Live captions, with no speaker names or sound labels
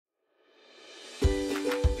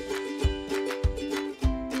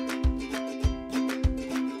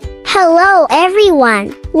Hello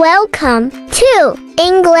everyone, welcome to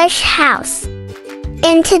English House.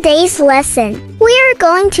 In today's lesson, we are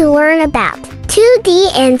going to learn about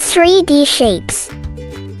 2D and 3D shapes.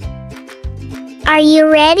 Are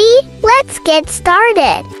you ready? Let's get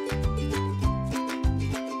started.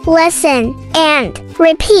 Listen and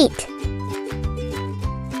repeat.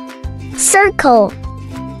 Circle,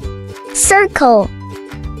 circle.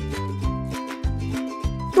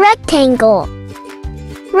 Rectangle,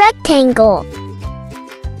 rectangle.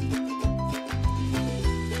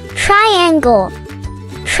 Triangle,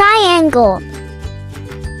 triangle.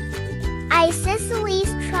 Isosceles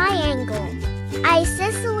triangle,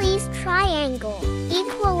 isosceles triangle.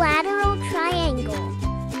 Equilateral triangle,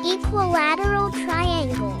 equilateral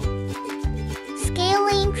triangle.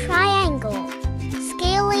 Scaling triangle,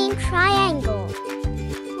 scaling triangle.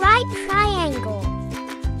 Right triangle,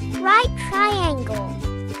 right triangle.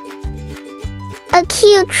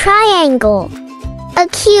 Acute triangle,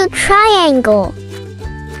 acute triangle.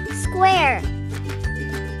 Square,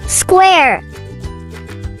 square.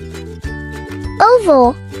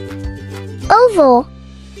 Oval, oval.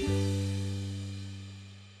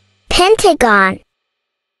 Pentagon,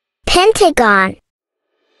 pentagon.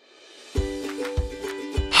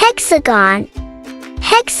 Hexagon,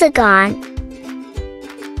 hexagon.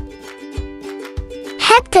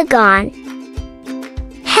 Heptagon,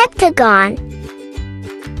 heptagon.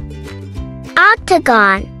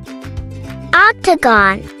 Octagon,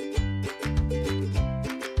 octagon.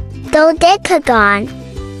 Dodecagon,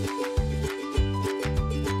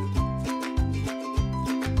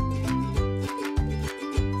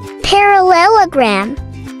 parallelogram,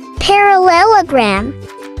 parallelogram.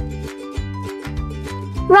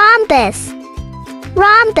 Rhombus,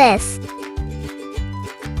 rhombus.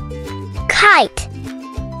 Kite,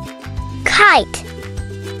 kite.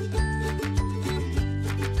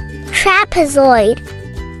 Trapezoid,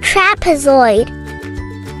 trapezoid.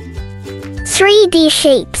 3D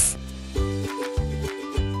shapes.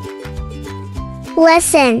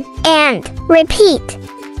 Listen and repeat.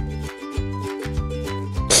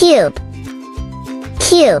 Cube,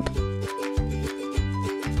 cube.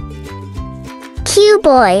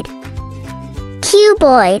 Cuboid,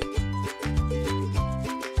 cuboid.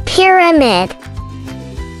 Pyramid,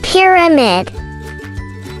 pyramid.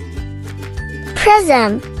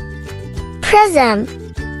 Prism, prism.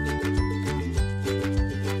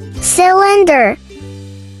 Cylinder,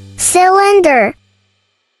 cylinder.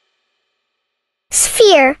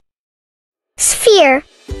 Sphere, sphere.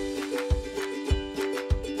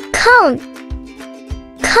 Cone,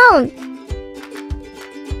 cone.